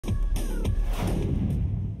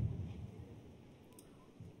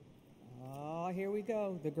we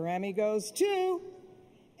go. The Grammy goes to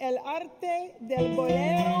El Arte del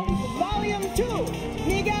Bolero, Volume 2,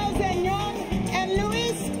 Miguel Zenón and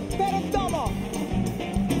Luis Perdomo.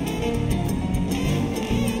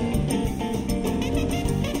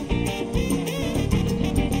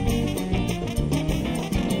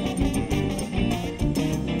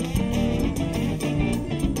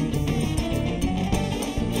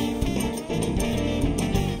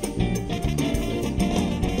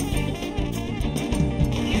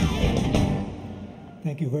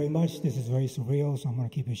 Thank you very much. This is very surreal, so I'm going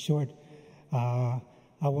to keep it short. I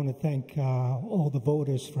want to thank all the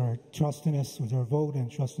voters for trusting us with their vote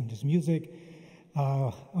and trusting this music.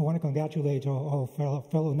 I want to congratulate all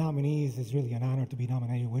fellow nominees. It's really an honor to be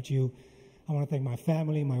nominated with you. I want to thank my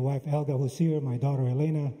family, my wife Elga, who's here, my daughter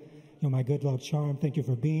Elena, my good luck charm. Thank you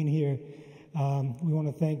for being here. We want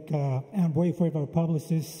to thank Anne Boyford, our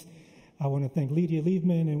publicists. I want to thank Lydia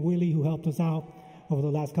Liebman and Willie, who helped us out over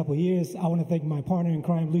the last couple of years. I want to thank my partner in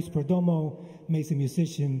crime, Luis Perdomo, amazing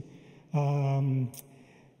musician. I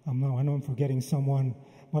know I'm forgetting someone,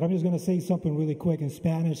 but I'm just going to say something really quick in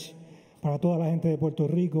Spanish. Para toda la gente de Puerto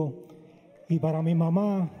Rico y para mi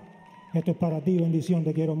mamá, esto es para ti, bendición,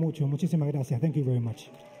 te quiero mucho. Muchísimas gracias. Thank you very much.